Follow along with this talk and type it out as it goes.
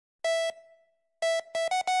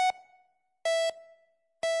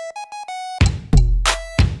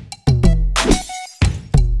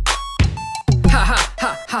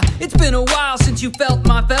It's been a while since you felt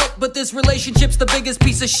my felt, but this relationship's the biggest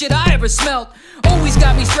piece of shit I ever smelt. Always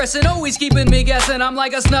got me stressing, always keeping me guessing. I'm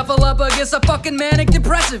like a snuffle up against a fucking manic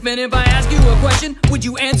depressive. And if I ask you a question, would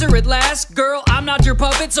you answer it last? Girl, I'm not your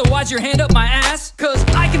puppet, so why's your hand up my ass? Cause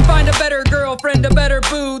I can find a better girlfriend, a better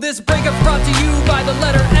boo. This breakup's brought to you by the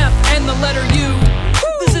letter F and the letter U.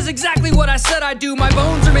 This is exactly what I said I'd do. My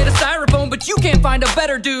bones are made of styrofoam, but you can't find a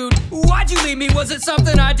better dude. Why'd you leave me? Was it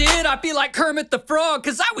something I did? I feel like Kermit the Frog,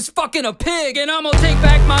 cause I was fucking a pig. And I'm gonna take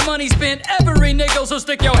back my money spent, every nickel. So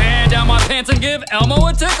stick your hand down my pants and give Elmo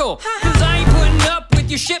a tickle. Cause I ain't putting up with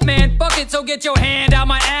your shit, man, fuck it. So get your hand out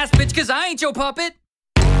my ass, bitch, cause I ain't your puppet.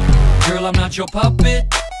 Girl, I'm not your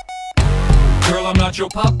puppet. Girl, I'm not your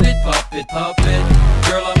puppet, puppet, puppet.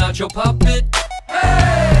 Girl, I'm not your puppet.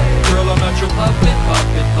 Hey! Girl, I'm not your puppet,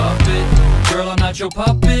 puppet, puppet. Girl, I'm not your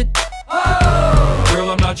puppet. Oh! Girl,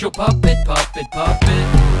 I'm not your puppet, puppet,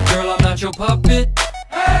 puppet. Girl, I'm not your puppet.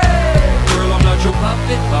 Hey! Girl, I'm not your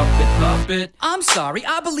puppet, puppet, puppet. I'm sorry,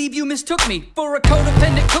 I believe you mistook me for a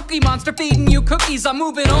codependent cookie monster feeding you cookies. I'm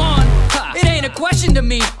moving on. Ha, it ain't a question to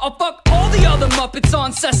me. I'll fuck all the other Muppets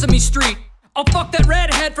on Sesame Street. I'll fuck that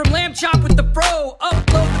redhead from Lamb Chop with the fro.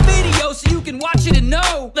 Upload the video so you can watch it and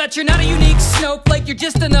know that you're not a unique snowflake, you're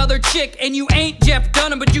just another chick. And you ain't Jeff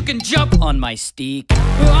Dunham, but you can jump on my steak.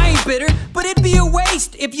 Well, I ain't bitter, but it'd be a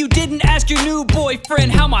waste if you didn't ask your new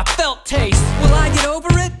boyfriend how my felt tastes. Will I get over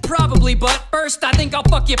it? Probably, but first I think I'll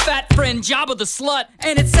fuck your fat friend Jabba the Slut.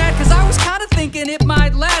 And it's sad cause I was kinda thinking it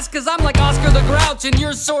might last, cause I'm like Oscar the Grouch and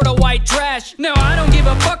you're sorta white trash. No, I don't give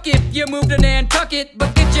a fuck if you moved to Nantucket,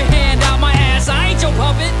 but get your hand out my ass, I ain't your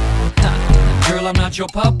puppet. Girl, I'm not your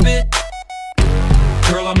puppet.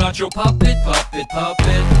 Girl, I'm not your puppet, puppet,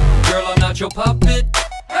 puppet. Girl, I'm not your puppet.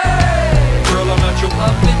 Hey! Girl, I'm not your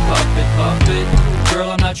puppet, puppet, puppet. Girl,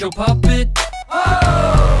 I'm not your puppet.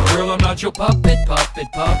 Oh! Girl, I'm not your puppet, puppet,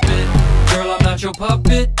 puppet. Girl, I'm not your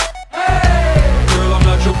puppet. Hey! Girl, I'm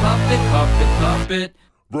not your puppet, puppet, puppet.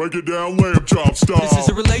 Break it down, lamb chop style. This is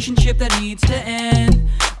a relationship that needs to end.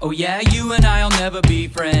 Oh yeah, you and I'll never be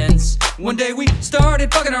friends. One day we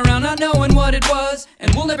started fucking around not knowing what it was,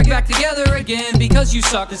 and we'll never get back together again because you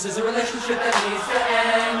suck. This is a relationship that needs to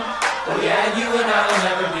end. Oh yeah, you and I'll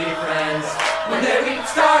never be friends. One day we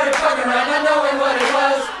started fucking around not knowing what it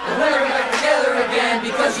was, and we'll never get back together again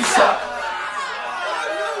because you suck.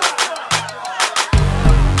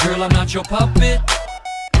 Girl, I'm not your puppet.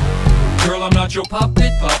 Girl, I'm not your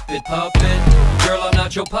puppet, puppet, puppet. Girl, I'm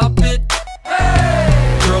not your puppet.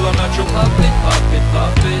 Hey! Girl, I'm not your puppet, puppet,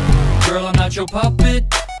 puppet. Girl, I'm not your puppet.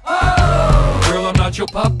 Oh! Girl, I'm not your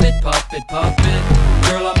puppet, puppet, puppet.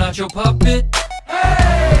 Girl, I'm not your puppet.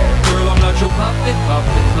 Hey! Girl, I'm not your puppet,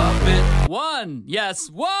 puppet, puppet. One, yes,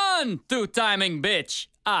 one, two timing bitch.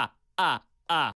 Ah, ah.